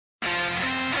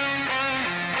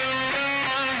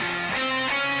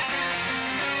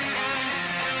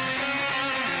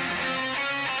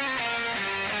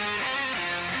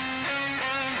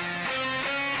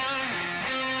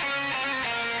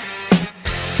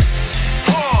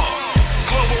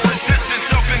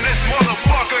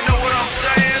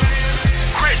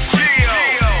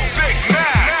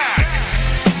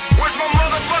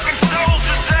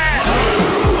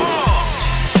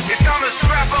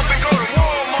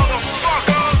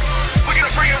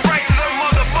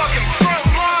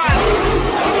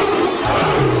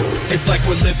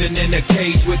Living in a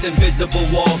cage with invisible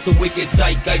walls, the wicked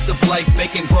zeitgeist of life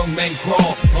making grown men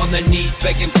crawl on their knees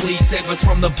begging please save us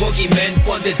from the boogeymen,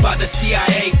 funded by the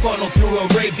CIA, funneled through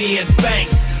Arabian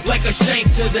banks like a shank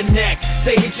to the neck.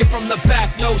 They hit you from the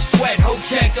back, no sweat, hold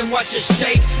check and watch us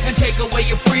shake and take away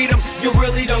your freedom. You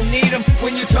really don't need them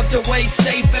when you're tucked away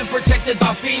safe and protected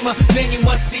by FEMA. Then you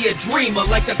must be a dreamer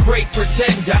like the great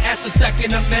pretender. Ask the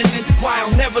Second Amendment why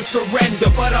I'll never surrender,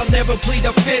 but I'll never plead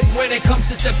the fifth. When it comes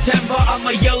to September,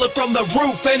 I'ma yell it from the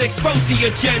roof and expose the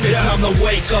agenda. It's time to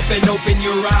wake up and open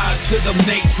your eyes to the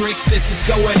matrix. This is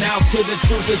going out to the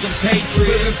truthers and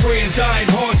patriots. Living free and dying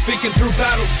hard, speaking through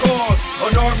battle scars.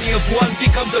 An army of one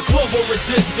becomes a global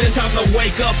resistance. Time to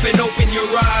wake up and open your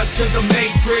eyes to the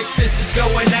matrix. This is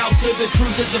going out to the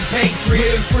truthers and patriots.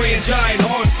 Living free and dying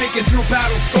hard, speaking through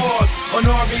battle scars. An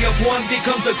army of one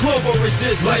becomes a global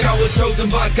resistance. Like I was chosen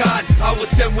by God, I was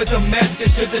sent with a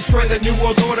message to destroy the new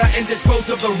world order and dispose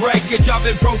of the wreckage. I've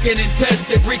been broken and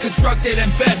tested, reconstructed,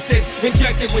 invested,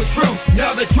 injected with truth.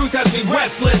 Now the truth has me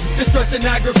restless, distressed and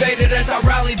aggravated as I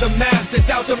rally the masses.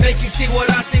 Out to make you see what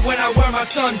I see when I wear my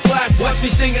sunglasses. Watch me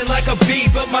singing like a bee,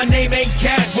 but my name ain't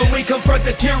Cash. When we confront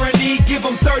the tyranny, give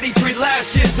them 33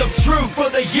 lashes of truth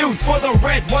for the youth, for the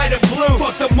red, white, and blue.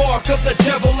 Fuck the mark of the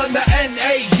devil and the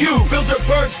NAU.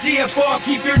 Bilderberg, CFR,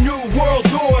 keep your new world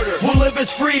order. We'll live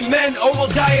as free men or we'll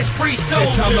die as free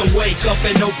soldiers. It's time to wake up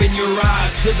and open your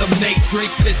eyes to the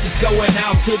matrix. This is going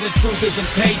out to the truthers and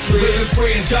patriots. Living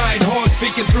free and dying hard,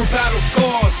 speaking through battle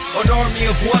scars. An army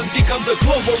of one becomes a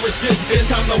global resistance. It's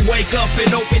time to wake up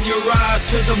and open your eyes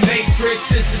to the matrix.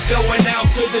 This is going out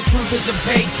to the truthers and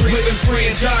patriots. Living free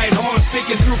and dying hard,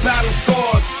 speaking through battle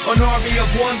scars. An army of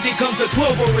one becomes a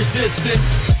global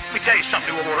resistance. Let me tell you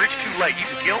something, War. It's too late. You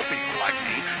can kill people like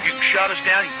me. You can shut us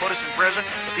down. You can put us in prison.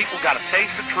 The people got to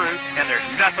taste the truth, and there's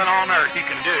nothing on earth you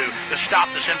can do to stop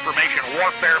this information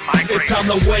warfare migration. It's time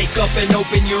to wake up and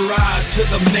open your eyes to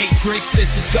the matrix.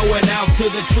 This is going out to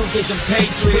the truthers and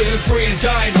patriots. Living free and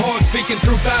dying hard, speaking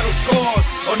through battle scars.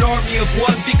 An army of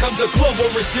one becomes a global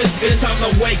resistance. It's time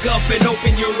to wake up and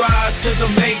open your eyes to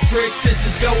the matrix. This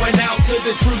is going out to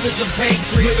the truthers and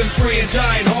patriots. Living free and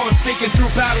dying hard, speaking through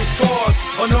battle scars.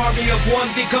 An army of one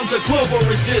becomes a global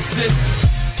resistance.